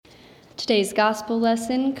Today's gospel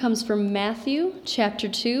lesson comes from Matthew chapter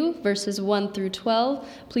 2, verses 1 through 12.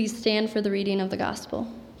 Please stand for the reading of the gospel.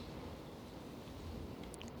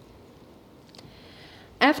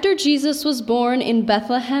 After Jesus was born in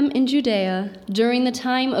Bethlehem in Judea, during the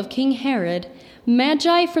time of King Herod,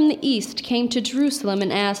 Magi from the east came to Jerusalem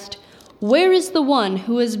and asked, "Where is the one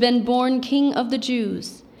who has been born King of the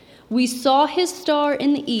Jews? We saw his star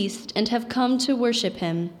in the east and have come to worship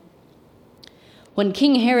him." When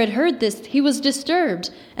King Herod heard this, he was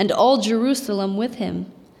disturbed, and all Jerusalem with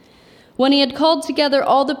him. When he had called together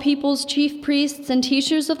all the people's chief priests and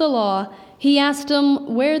teachers of the law, he asked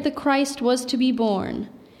them where the Christ was to be born.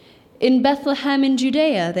 "In Bethlehem in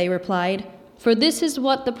Judea," they replied, "for this is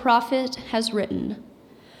what the prophet has written.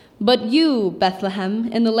 But you,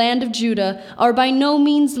 Bethlehem, in the land of Judah, are by no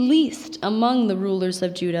means least among the rulers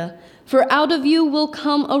of Judah, for out of you will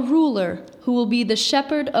come a ruler who will be the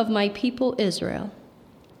shepherd of my people Israel."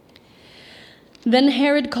 Then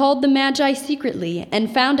Herod called the Magi secretly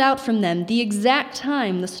and found out from them the exact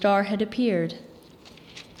time the star had appeared.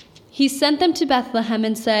 He sent them to Bethlehem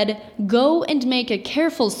and said, "Go and make a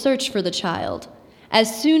careful search for the child.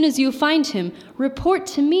 As soon as you find him, report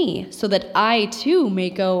to me, so that I too may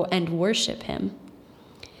go and worship him."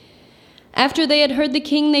 After they had heard the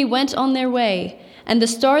king, they went on their way, and the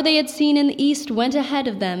star they had seen in the east went ahead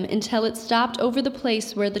of them until it stopped over the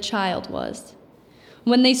place where the child was.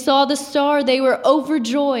 When they saw the star, they were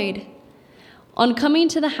overjoyed. On coming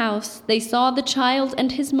to the house, they saw the child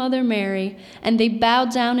and his mother Mary, and they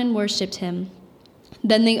bowed down and worshipped him.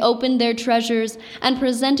 Then they opened their treasures and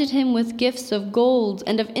presented him with gifts of gold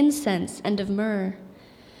and of incense and of myrrh.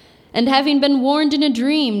 And having been warned in a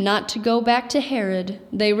dream not to go back to Herod,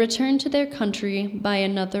 they returned to their country by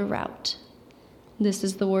another route. This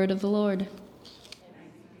is the word of the Lord.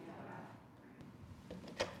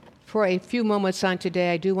 For a few moments on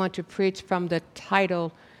today, I do want to preach from the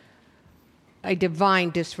title, A Divine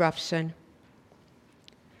Disruption.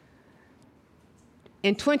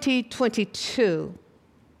 In 2022,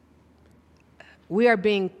 we are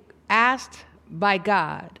being asked by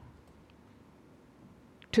God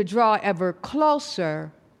to draw ever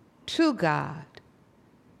closer to God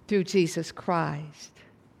through Jesus Christ.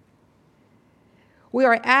 We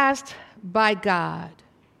are asked by God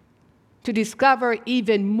to discover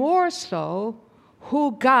even more so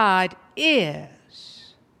who God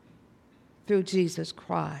is through Jesus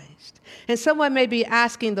Christ. And someone may be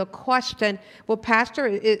asking the question, well, Pastor,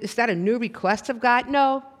 is that a new request of God?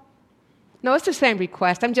 No, it's the same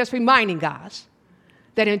request. I'm just reminding us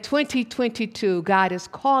that in 2022, God is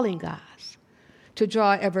calling us to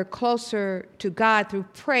draw ever closer to God through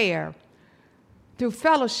prayer, through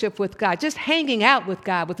fellowship with God, just hanging out with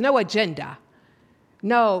God with no agenda,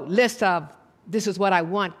 no list of this is what I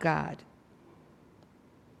want, God.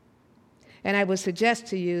 And I would suggest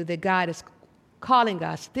to you that God is calling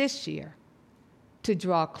us this year to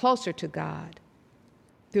draw closer to God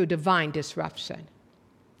through divine disruption.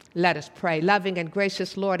 Let us pray. Loving and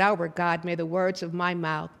gracious Lord, our God, may the words of my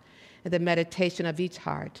mouth and the meditation of each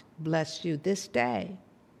heart bless you this day.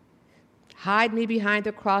 Hide me behind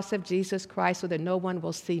the cross of Jesus Christ so that no one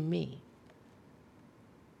will see me,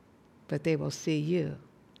 but they will see you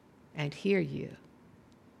and hear you.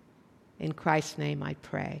 In Christ's name I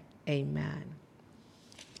pray. Amen.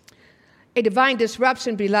 A divine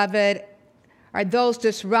disruption, beloved, are those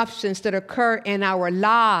disruptions that occur in our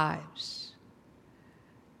lives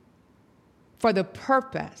for the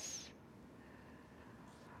purpose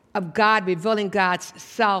of God revealing God's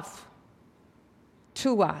self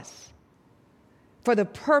to us, for the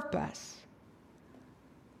purpose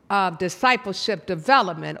of discipleship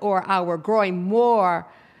development or our growing more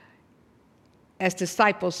as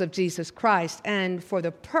disciples of Jesus Christ, and for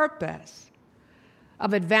the purpose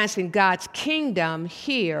of advancing God's kingdom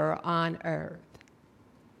here on earth.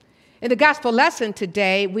 In the gospel lesson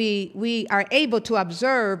today, we are able to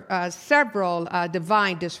observe several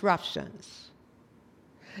divine disruptions.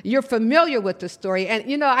 You're familiar with the story,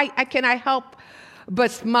 and I cannot help but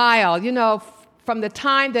smile. From the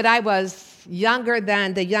time that I was younger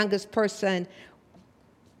than the youngest person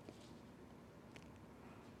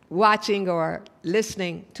watching or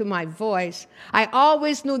listening to my voice, I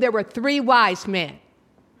always knew there were three wise men.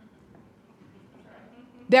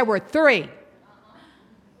 There were three.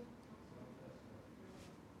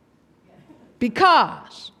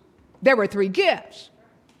 Because there were three gifts.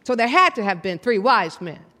 So there had to have been three wise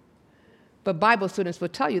men. But Bible students will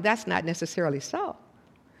tell you that's not necessarily so.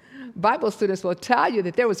 Bible students will tell you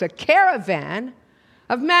that there was a caravan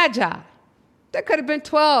of magi. There could have been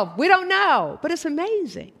 12. We don't know, but it's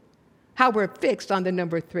amazing how we're fixed on the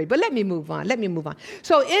number 3. But let me move on.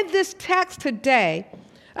 So in this text today,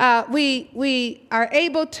 we are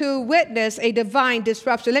able to witness a divine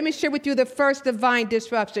disruption. Let me share with you the first divine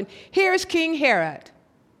disruption. Here's King Herod,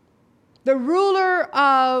 the ruler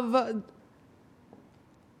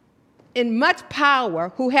in much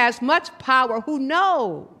power, who has much power, who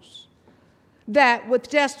knows that with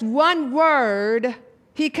just one word,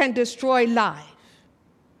 he can destroy life.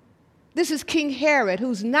 This is King Herod,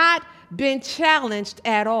 who's not been challenged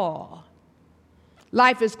at all.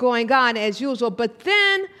 Life is going on as usual. But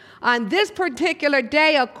then on this particular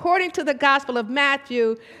day, according to the Gospel of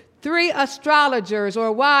Matthew, 3 astrologers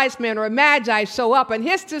or wise men or magi show up. And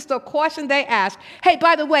here's just a question they ask. Hey,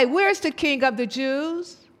 by the way, where's the King of the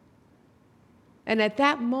Jews? And at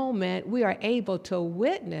that moment, we are able to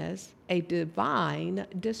witness a divine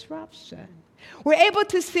disruption. We're able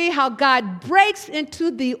to see how God breaks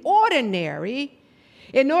into the ordinary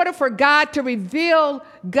in order for God to reveal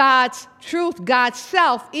God's truth, God's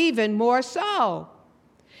self, even more so.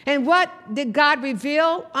 And what did God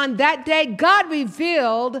reveal on that day? God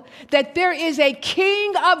revealed that there is a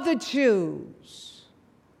King of the Jews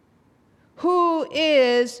who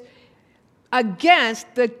is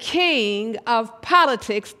against the king of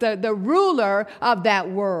politics, the ruler of that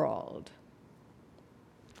world.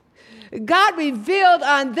 God revealed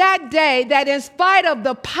on that day that in spite of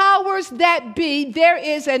the powers that be, there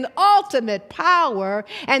is an ultimate power,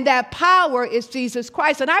 and that power is Jesus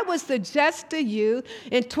Christ. And I would suggest to you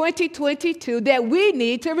in 2022 that we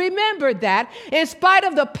need to remember that in spite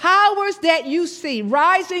of the powers that you see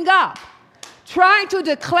rising up, trying to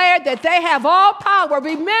declare that they have all power,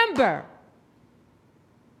 remember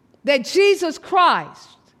that Jesus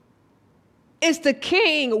Christ is the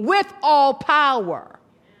King with all power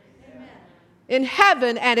in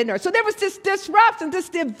heaven and in earth. So there was this disruption, this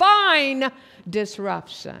divine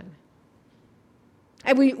disruption.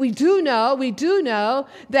 And we do know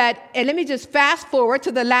that, and let me just fast forward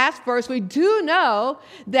to the last verse, we do know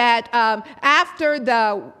that after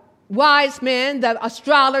the wise men, the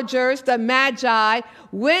astrologers, the magi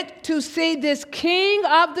went to see this King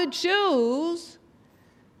of the Jews,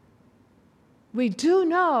 we do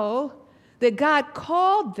know that God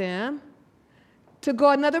called them to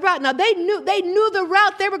go another route. Now, they knew the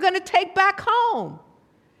route they were going to take back home.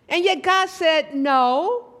 And yet God said,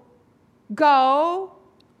 no, go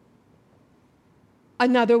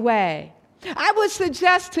another way. I would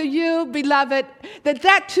suggest to you, beloved,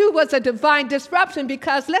 that too was a divine disruption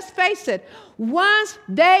because, let's face it, once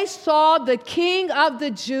they saw the King of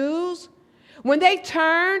the Jews, when they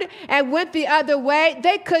turned and went the other way,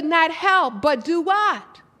 they could not help but do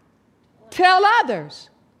what? Tell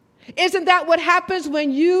others. Isn't that what happens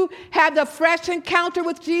when you have the fresh encounter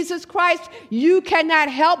with Jesus Christ? You cannot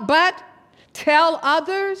help but tell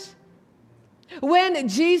others. When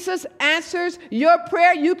Jesus answers your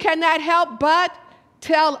prayer, you cannot help but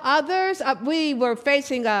tell others. We were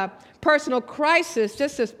facing a personal crisis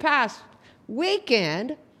just this past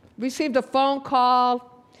weekend. Received a phone call.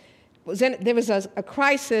 There was a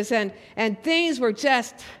crisis, and things were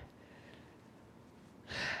just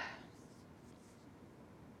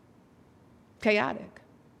chaotic.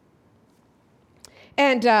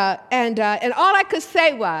 And all I could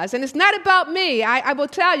say was, and it's not about me, I will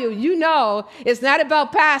tell you, it's not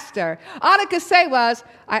about Pastor. All I could say was,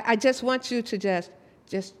 I just want you to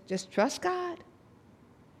just trust God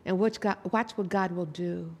and watch what God will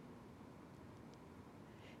do.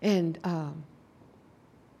 And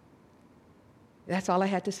that's all I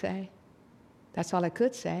had to say. That's all I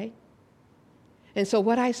could say. And so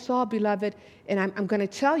what I saw, beloved, and I'm going to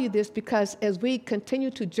tell you this because as we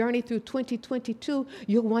continue to journey through 2022,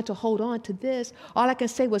 you'll want to hold on to this. All I can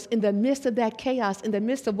say was in the midst of that chaos, in the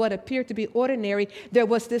midst of what appeared to be ordinary, there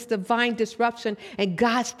was this divine disruption, and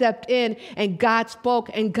God stepped in, and God spoke,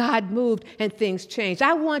 and God moved, and things changed.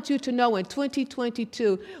 I want you to know in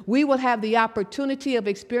 2022, we will have the opportunity of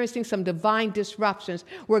experiencing some divine disruptions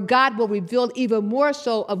where God will reveal even more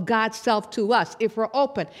so of God's self to us. If we're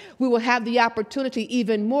open, we will have the opportunity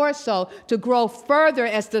even more so to grow further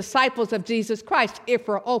as disciples of Jesus Christ if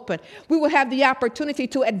we're open. We will have the opportunity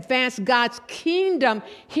to advance God's kingdom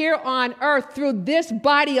here on earth through this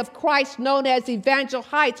body of Christ known as Evangel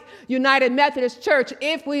Heights United Methodist Church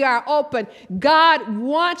if we are open. God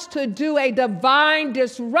wants to do a divine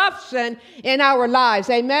disruption in our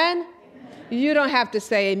lives. Amen? You don't have to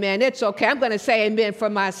say amen. It's okay. I'm going to say amen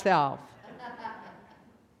for myself.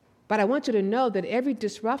 But I want you to know that every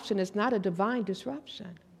disruption is not a divine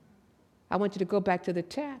disruption. I want you to go back to the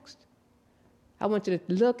text. I want you to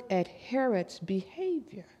look at Herod's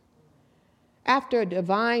behavior. After a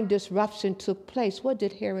divine disruption took place, what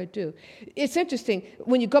did Herod do? It's interesting.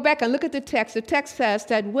 When you go back and look at the text says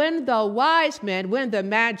that when the wise men, when the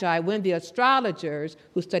magi, when the astrologers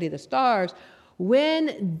who study the stars,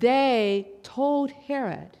 when they told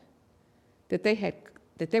Herod that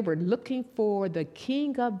they were looking for the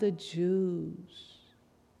King of the Jews,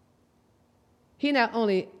 he not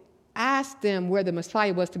only asked them where the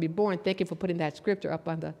Messiah was to be born, thank you for putting that scripture up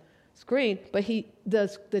on the screen, but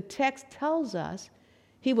the text tells us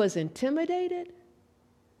he was intimidated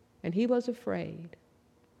and he was afraid.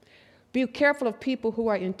 Be careful of people who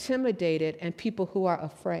are intimidated and people who are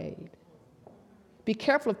afraid. Be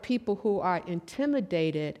careful of people who are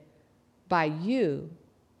intimidated by you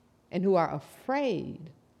and who are afraid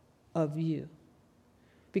of you.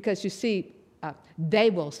 Because you see, they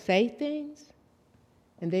will say things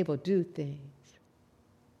and they will do things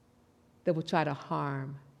that will try to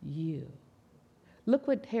harm you. Look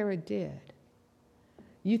what Herod did.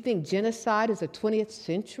 You think genocide is a 20th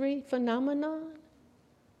century phenomenon?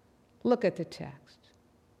 Look at the text.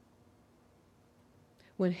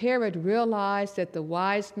 When Herod realized that the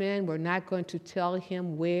wise men were not going to tell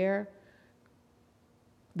him where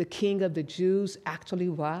the King of the Jews actually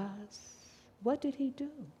was, what did he do?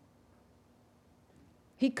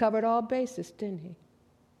 He covered all bases, didn't he?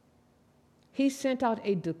 He sent out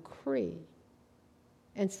a decree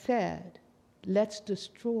and said, let's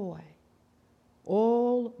destroy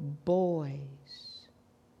all boys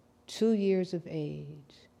 2 years of age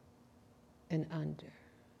and under.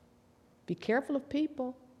 Be careful of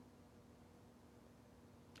people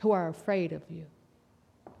who are afraid of you.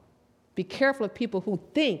 Be careful of people who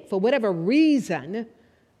think, for whatever reason,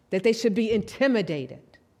 that they should be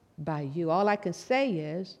intimidated by you. All I can say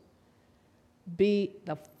is, be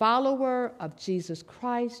the follower of Jesus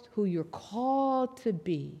Christ, who you're called to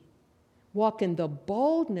be. Walk in the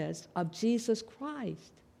boldness of Jesus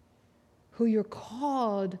Christ, who you're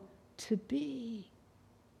called to be.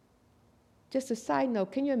 Just a side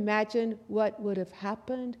note, can you imagine what would have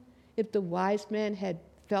happened if the wise men had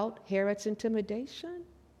felt Herod's intimidation?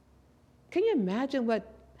 Can you imagine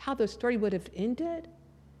how the story would have ended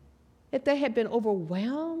if they had been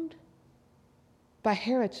overwhelmed by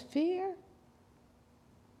Herod's fear?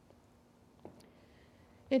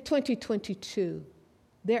 In 2022,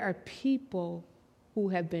 there are people who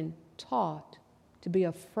have been taught to be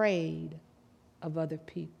afraid of other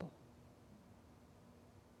people.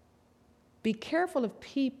 Be careful of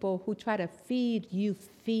people who try to feed you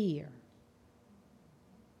fear,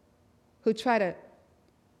 who try to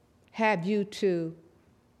have you to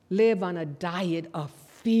live on a diet of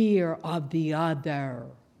fear of the other.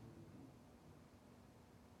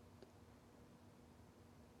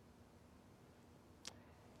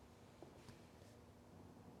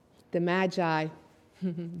 The Magi,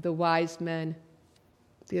 the wise men,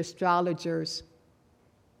 the astrologers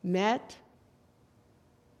met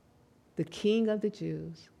the King of the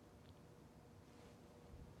Jews.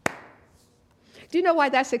 Do you know why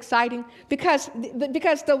that's exciting? Because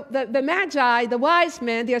the Magi, the wise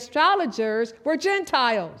men, the astrologers were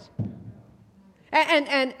Gentiles.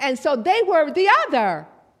 And so they were the other.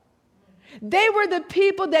 They were the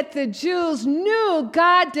people that the Jews knew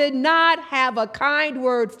God did not have a kind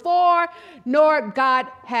word for, nor God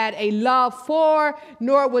had a love for,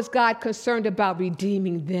 nor was God concerned about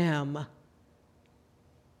redeeming them.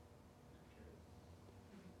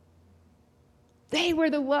 They were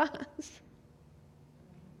the ones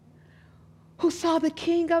who saw the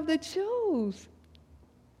King of the Jews.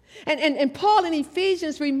 And Paul in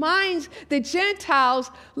Ephesians reminds the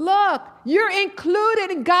Gentiles, look, you're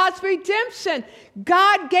included in God's redemption.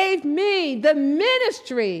 God gave me the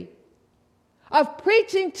ministry of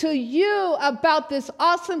preaching to you about this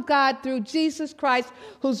awesome God through Jesus Christ,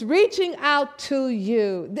 who's reaching out to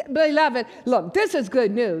you. Beloved, look, this is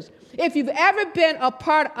good news. If you've ever been a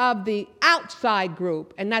part of the outside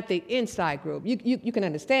group and not the inside group, you can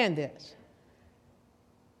understand this.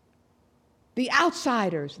 The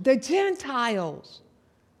outsiders, the Gentiles,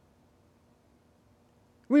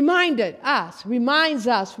 reminds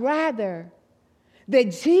us rather,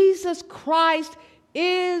 that Jesus Christ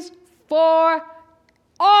is for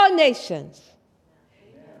all nations,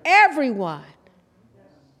 everyone.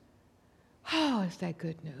 Oh, is that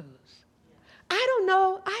good news? I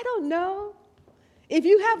don't know if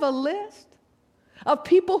you have a list of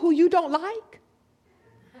people who you don't like.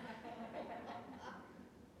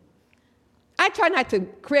 I try not to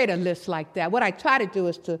create a list like that. What I try to do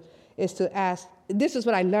is to ask, this is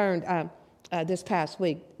what I learned this past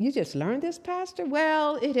week. You just learned this, Pastor?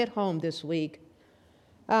 Well, it hit home this week.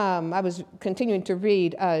 I was continuing to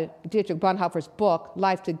read Dietrich Bonhoeffer's book,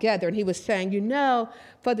 Life Together, and he was saying,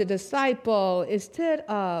 for the disciple, instead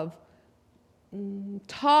of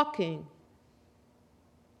talking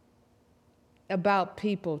about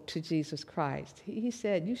people to Jesus Christ, he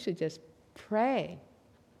said, you should just pray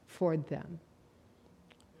for them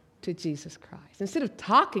to Jesus Christ. Instead of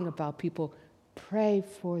talking about people, pray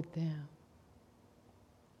for them.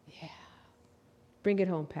 Yeah. Bring it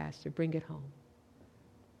home, Pastor. Bring it home.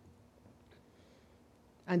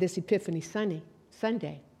 On this Epiphany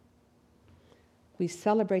Sunday, we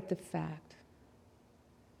celebrate the fact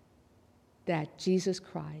that Jesus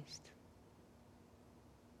Christ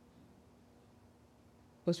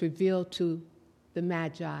was revealed to the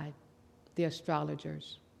Magi, the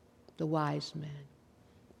astrologers, the wise men,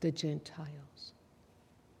 the Gentiles.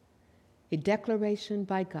 A declaration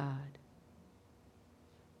by God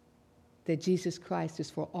that Jesus Christ is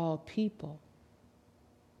for all people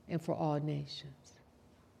and for all nations.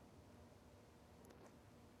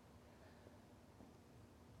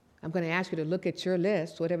 I'm going to ask you to look at your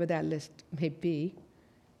list, whatever that list may be,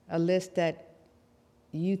 a list that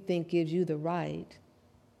you think gives you the right.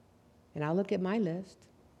 And I'll look at my list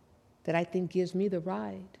that I think gives me the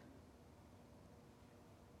right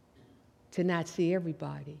to not see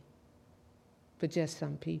everybody, but just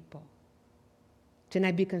some people. To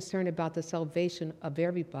not be concerned about the salvation of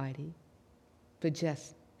everybody, but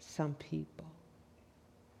just some people.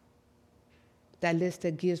 That list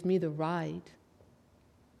that gives me the right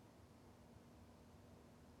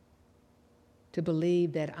to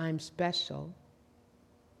believe that I'm special,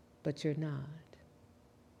 but you're not.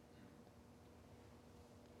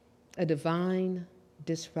 A divine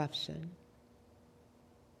disruption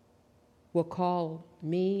will call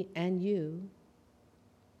me and you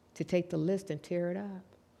to take the list and tear it up.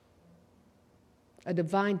 A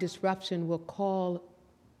divine disruption will call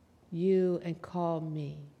you and call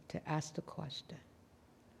me to ask the question,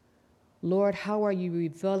 Lord, how are you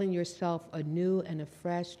revealing yourself anew and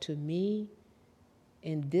afresh to me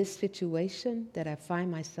in this situation that I find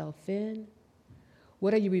myself in?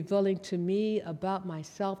 What are you revealing to me about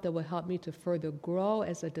myself that will help me to further grow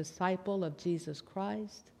as a disciple of Jesus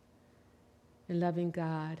Christ? And loving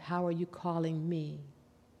God, how are you calling me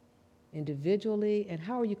individually, and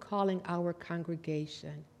how are you calling our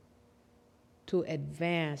congregation to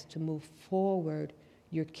advance, to move forward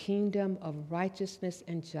your kingdom of righteousness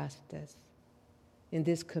and justice in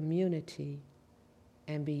this community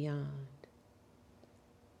and beyond?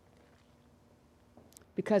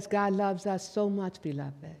 Because God loves us so much,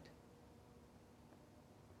 beloved.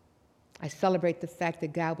 I celebrate the fact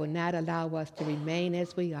that God will not allow us to remain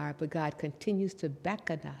as we are, but God continues to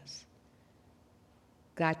beckon us.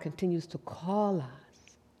 God continues to call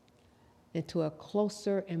us into a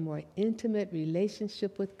closer and more intimate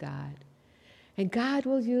relationship with God. And God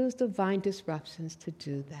will use divine disruptions to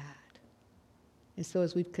do that. And so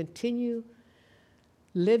as we continue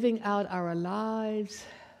living out our lives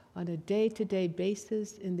on a day-to-day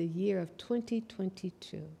basis in the year of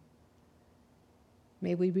 2022,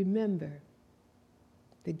 may we remember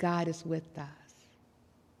that God is with us.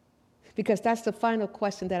 Because that's the final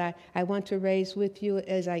question that I want to raise with you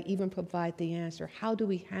as I even provide the answer. How do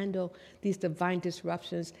we handle these divine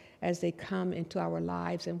disruptions as they come into our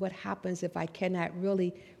lives? And what happens if I cannot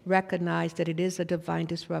really recognize that it is a divine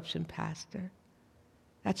disruption, Pastor?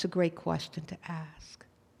 That's a great question to ask.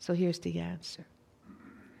 So here's the answer.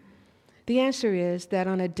 The answer is that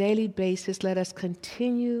on a daily basis, let us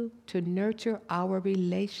continue to nurture our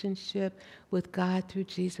relationship with God through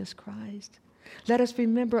Jesus Christ. Let us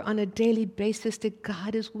remember on a daily basis that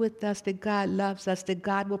God is with us, that God loves us, that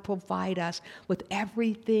God will provide us with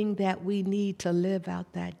everything that we need to live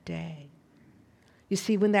out that day. You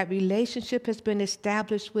see, when that relationship has been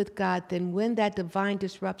established with God, then when that divine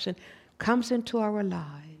disruption comes into our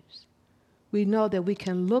lives, we know that we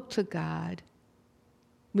can look to God.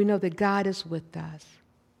 We know that God is with us.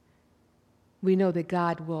 We know that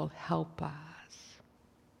God will help us.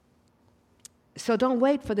 So don't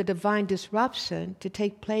wait for the divine disruption to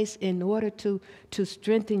take place in order to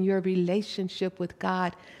strengthen your relationship with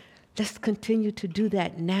God. Let's continue to do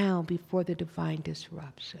that now before the divine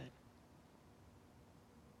disruption.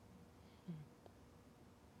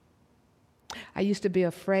 I used to be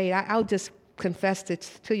afraid. I'll just confess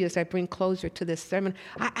it to you as I bring closure to this sermon.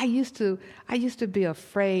 I used to be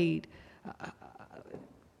afraid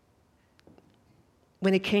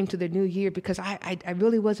when it came to the new year, because I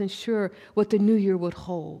really wasn't sure what the new year would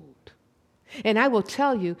hold. And I will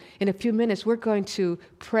tell you, in a few minutes, we're going to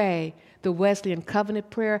pray the Wesleyan covenant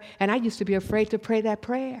prayer, and I used to be afraid to pray that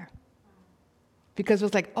prayer. Because it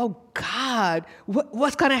was like, oh God, God,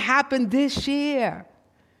 what's going to happen this year?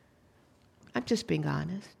 I'm just being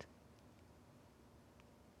honest.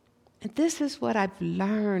 And this is what I've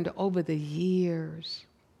learned over the years.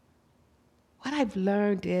 What I've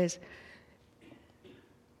learned is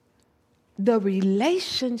the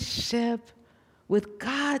relationship with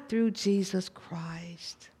God through Jesus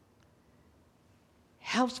Christ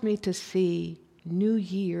helps me to see New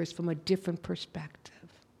Year's from a different perspective.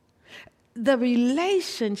 The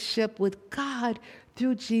relationship with God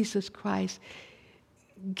through Jesus Christ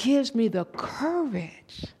gives me the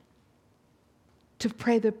courage to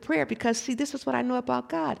pray the prayer because, see, this is what I know about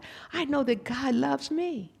God. I know that God loves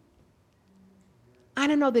me. I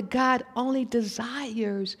don't know that God only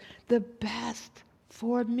desires the best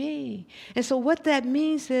for me. And so what that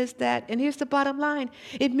means is that, and here's the bottom line,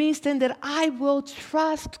 it means then that I will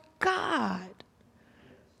trust God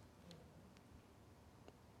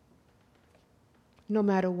no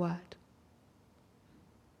matter what.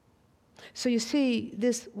 So you see,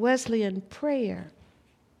 this Wesleyan prayer,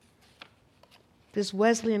 this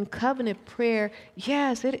Wesleyan covenant prayer,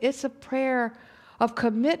 yes, it's a prayer of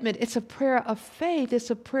commitment. It's a prayer of faith. It's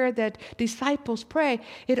a prayer that disciples pray.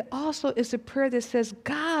 It also is a prayer that says,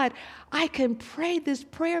 God, I can pray this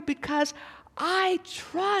prayer because I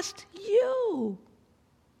trust you.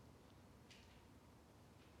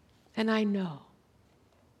 And I know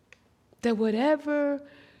that whatever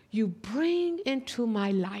you bring into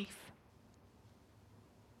my life,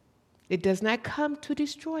 it does not come to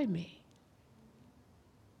destroy me,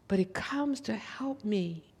 but it comes to help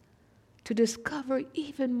me to discover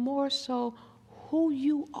even more so who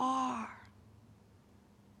you are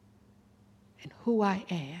and who I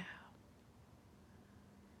am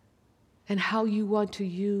and how you want to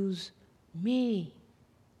use me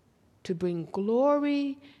to bring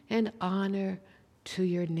glory and honor to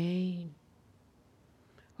your name.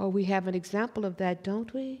 Oh, we have an example of that,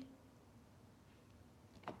 don't we?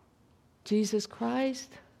 Jesus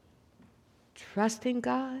Christ, trusting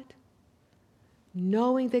God,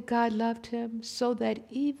 knowing that God loved him, so that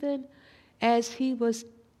even as he was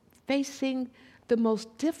facing the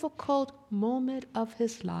most difficult moment of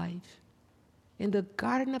his life, in the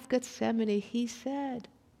Garden of Gethsemane, he said,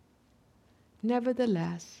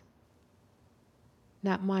 nevertheless,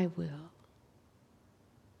 not my will,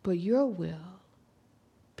 but your will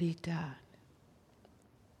be done.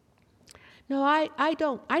 No, I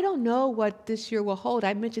don't know what this year will hold.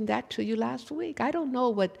 I mentioned that to you last week. I don't know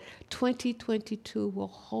what 2022 will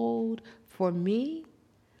hold for me.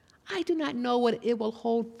 I do not know what it will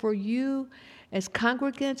hold for you as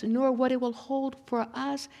congregants, nor what it will hold for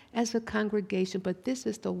us as a congregation. But this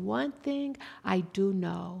is the one thing I do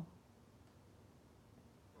know.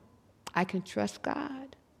 I can trust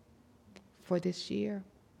God for this year.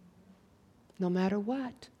 No matter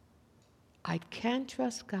what, I can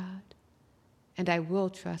trust God. And I will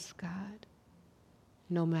trust God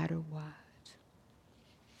no matter what.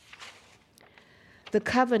 The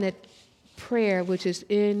covenant prayer, which is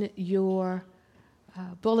in your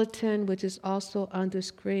bulletin, which is also on the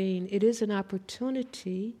screen, it is an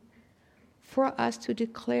opportunity for us to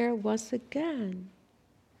declare once again,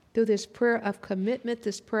 through this prayer of commitment,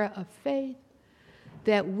 this prayer of faith,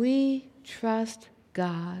 that we trust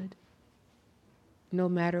God no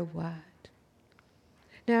matter what.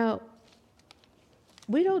 Now,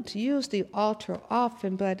 we don't use the altar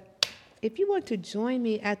often, but if you want to join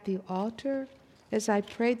me at the altar as I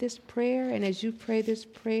pray this prayer and as you pray this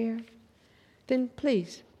prayer, then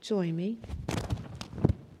please join me.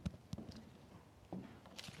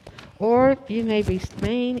 Or you may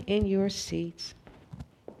remain in your seats.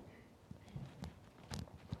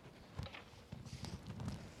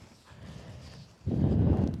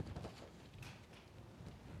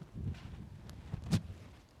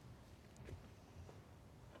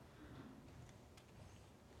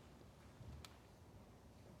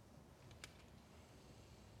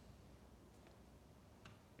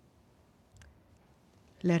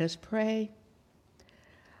 Let us pray.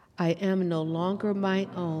 I am no longer my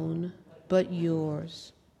own, but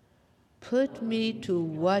yours. Put me to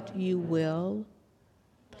what you will.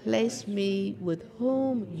 Place me with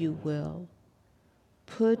whom you will.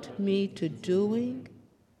 Put me to doing.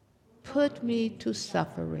 Put me to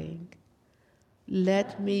suffering.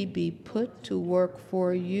 Let me be put to work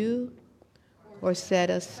for you or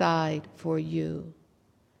set aside for you.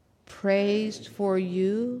 Praised for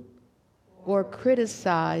you or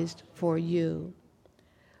criticized for you.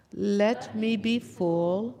 Let me be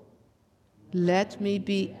full. Let me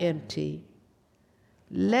be empty.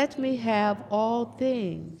 Let me have all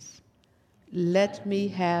things. Let me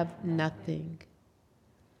have nothing.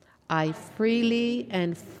 I freely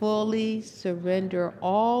and fully surrender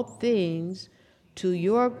all things to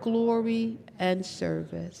your glory and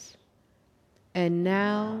service. And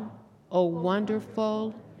now, O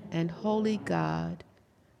wonderful and holy God,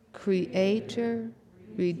 Creator,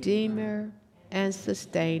 Redeemer, and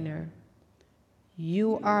Sustainer,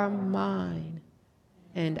 you are mine,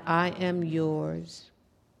 and I am yours.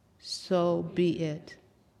 So be it.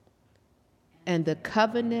 And the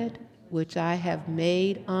covenant which I have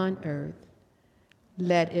made on earth,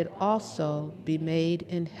 let it also be made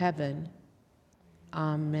in heaven.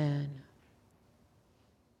 Amen.